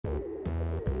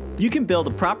You can build a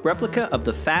prop replica of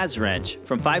the Faz Wrench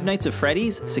from Five Nights of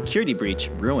Freddy's Security Breach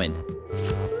Ruined.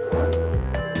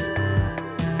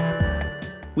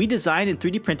 We designed and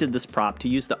 3D printed this prop to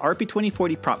use the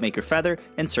RP2040 prop maker feather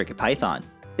and CircuitPython.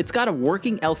 It's got a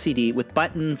working LCD with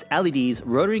buttons, LEDs,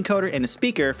 rotary encoder, and a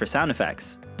speaker for sound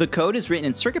effects. The code is written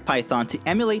in CircuitPython to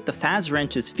emulate the Faz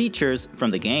Wrench's features from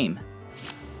the game.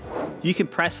 You can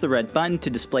press the red button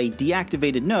to display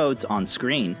deactivated nodes on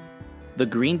screen. The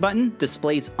green button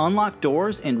displays unlocked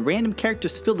doors and random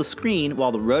characters fill the screen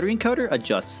while the rotary encoder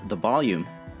adjusts the volume.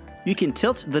 You can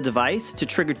tilt the device to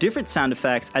trigger different sound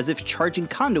effects as if charging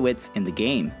conduits in the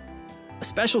game. A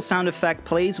special sound effect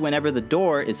plays whenever the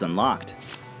door is unlocked.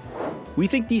 We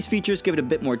think these features give it a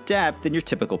bit more depth than your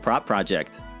typical prop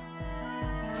project.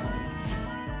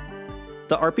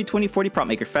 The RP2040 Prop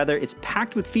Maker Feather is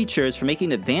packed with features for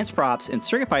making advanced props in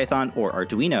CircuitPython or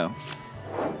Arduino.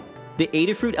 The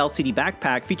Adafruit LCD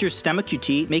backpack features Stemma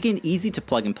QT, making it easy to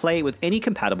plug and play with any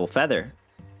compatible feather.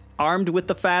 Armed with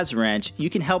the Faz Wrench, you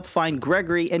can help find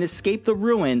Gregory and escape the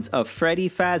ruins of Freddy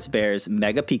Fazbear's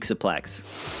Mega Pixaplex.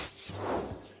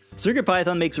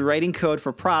 CircuitPython makes writing code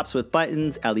for props with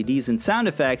buttons, LEDs, and sound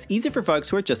effects easy for folks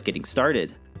who are just getting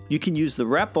started. You can use the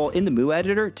REPL in the Moo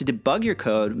editor to debug your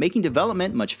code, making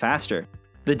development much faster.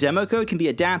 The demo code can be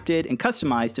adapted and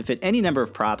customized to fit any number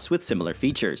of props with similar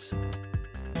features.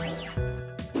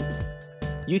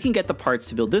 You can get the parts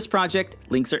to build this project,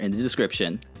 links are in the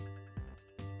description.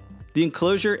 The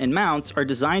enclosure and mounts are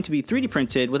designed to be 3D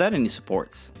printed without any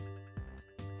supports.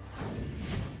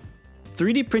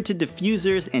 3D printed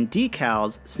diffusers and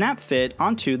decals snap fit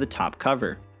onto the top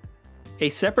cover. A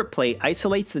separate plate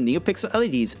isolates the NeoPixel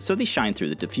LEDs so they shine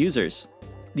through the diffusers.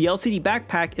 The LCD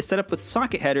backpack is set up with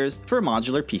socket headers for a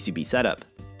modular PCB setup.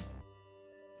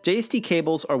 JST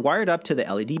cables are wired up to the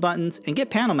LED buttons and get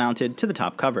panel mounted to the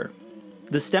top cover.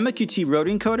 The Stemma QT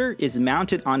rotary encoder is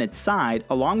mounted on its side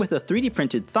along with a 3D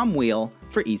printed thumb wheel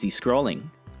for easy scrolling.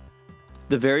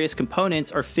 The various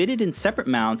components are fitted in separate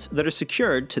mounts that are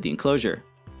secured to the enclosure.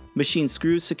 Machine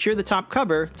screws secure the top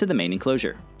cover to the main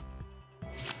enclosure.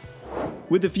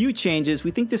 With a few changes,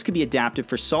 we think this could be adapted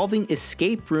for solving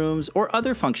escape rooms or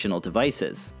other functional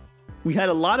devices. We had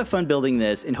a lot of fun building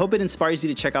this and hope it inspires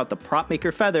you to check out the Prop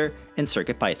Maker Feather and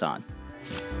CircuitPython.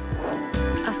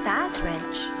 A Faz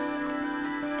Wrench.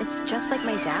 It's just like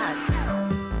my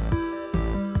dad's.